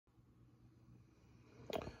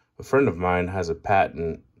A friend of mine has a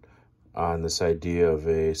patent on this idea of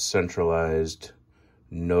a centralized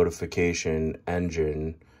notification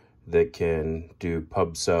engine that can do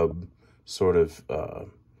pub sub sort of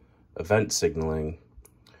event signaling.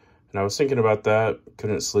 And I was thinking about that,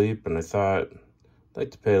 couldn't sleep, and I thought I'd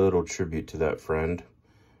like to pay a little tribute to that friend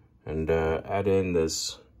and add in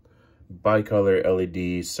this bicolor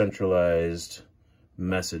LED centralized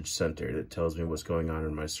message center that tells me what's going on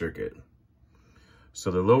in my circuit. So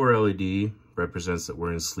the lower LED represents that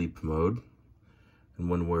we're in sleep mode. And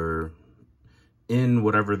when we're in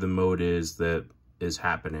whatever the mode is that is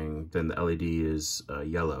happening, then the LED is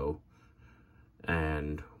yellow.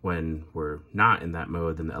 And when we're not in that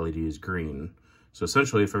mode, then the LED is green. So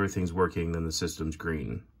essentially, if everything's working, then the system's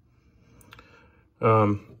green.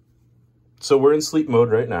 So we're in sleep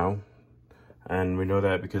mode right now. And we know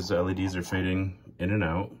that because the LEDs are fading in and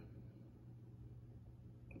out.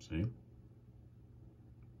 See?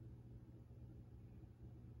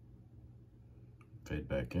 Fade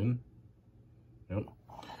back in. Yep.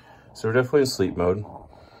 So we're definitely in sleep mode.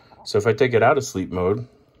 So if I take it out of sleep mode,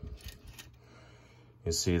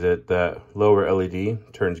 you see that that lower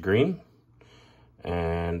LED turns green.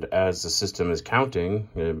 And as the system is counting,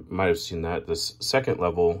 you might have seen that this second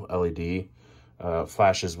level LED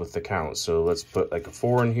flashes with the count. So let's put like a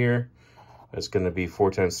 4 in here. That's going to be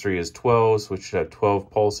 4 times 3 is 12, so we should have 12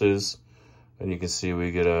 pulses. And you can see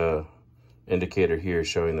we get a indicator here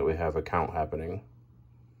showing that we have a count happening.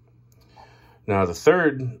 Now the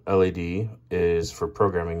third LED is for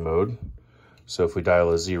programming mode. So if we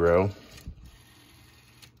dial a 0,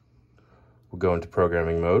 we'll go into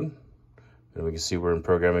programming mode. And we can see we're in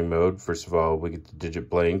programming mode. First of all, we get the digit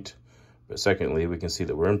blanked. But secondly, we can see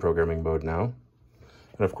that we're in programming mode now.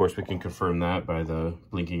 And of course, we can confirm that by the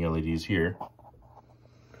blinking LEDs here.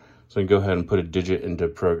 So we can go ahead and put a digit into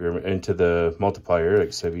the multiplier,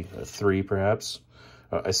 like say a 3 perhaps.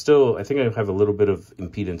 I think I have a little bit of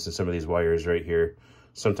impedance in some of these wires right here.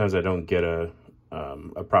 Sometimes I don't get a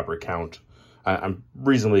proper count. I'm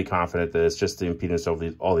reasonably confident that it's just the impedance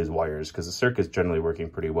of all these wires because the circuit's generally working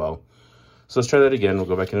pretty well. So let's try that again. We'll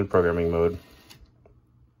go back into programming mode.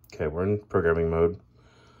 Okay, we're in programming mode.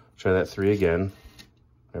 Try that 3 again.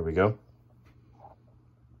 There we go.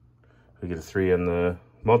 We get a 3 in the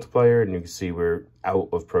multiplier, and you can see we're out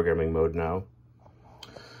of programming mode now.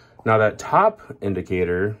 Now that top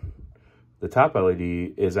indicator, the top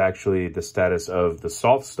LED, is actually the status of the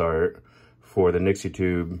soft start for the Nixie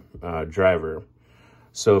tube driver.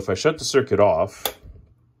 So if I shut the circuit off,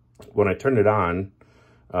 when I turn it on,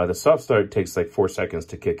 the soft start takes like 4 seconds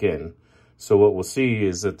to kick in. So what we'll see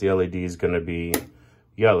is that the LED is going to be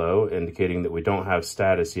yellow, indicating that we don't have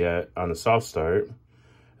status yet on the soft start.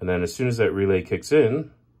 And then as soon as that relay kicks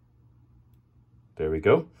in, there we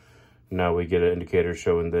go. Now we get an indicator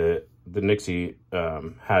showing that the Nixie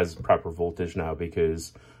has proper voltage now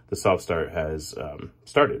because the soft start has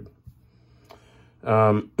started.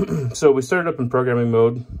 So we started up in programming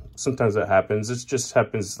mode. Sometimes that happens. It just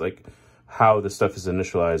happens like how the stuff is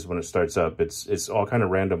initialized when it starts up. It's all kind of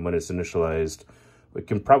random when it's initialized. We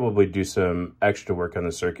can probably do some extra work on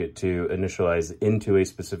the circuit to initialize into a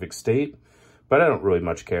specific state, but I don't really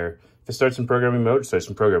much care. If it starts in programming mode, it starts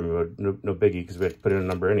in programming mode. No biggie, because we have to put in a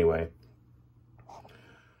number anyway.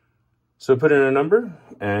 So put in a number,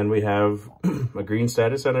 and we have a green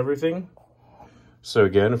status on everything. So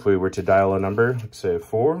again, if we were to dial a number, like say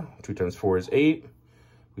 4, 2 times 4 is 8.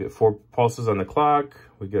 We get 4 pulses on the clock.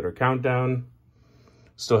 We get our countdown.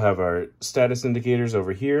 Still have our status indicators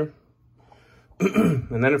over here.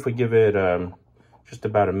 And then if we give it just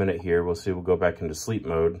about a minute here, we'll see we'll go back into sleep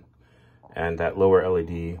mode. And that lower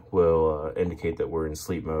LED will indicate that we're in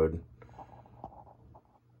sleep mode.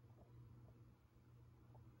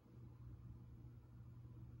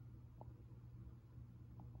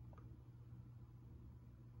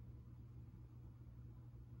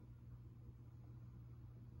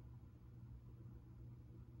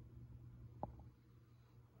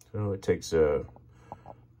 So it takes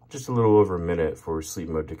just a little over a minute for sleep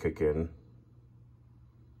mode to kick in.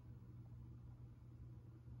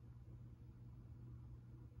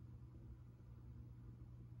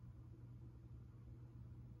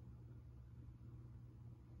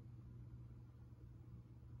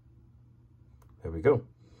 There we go.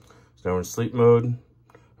 So now we're in sleep mode.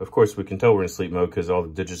 Of course, we can tell we're in sleep mode because all the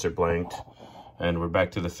digits are blanked. And we're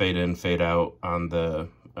back to the fade in, fade out on the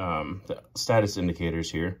status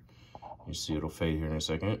indicators here. You see it'll fade here in a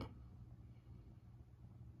second.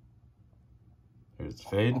 There's the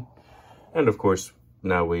fade. And of course,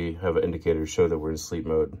 now we have an indicator to show that we're in sleep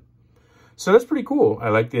mode. So that's pretty cool. I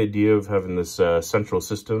like the idea of having this central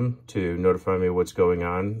system to notify me what's going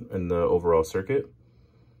on in the overall circuit.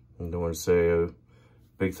 And I want to say a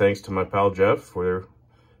big thanks to my pal Jeff for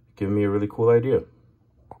giving me a really cool idea.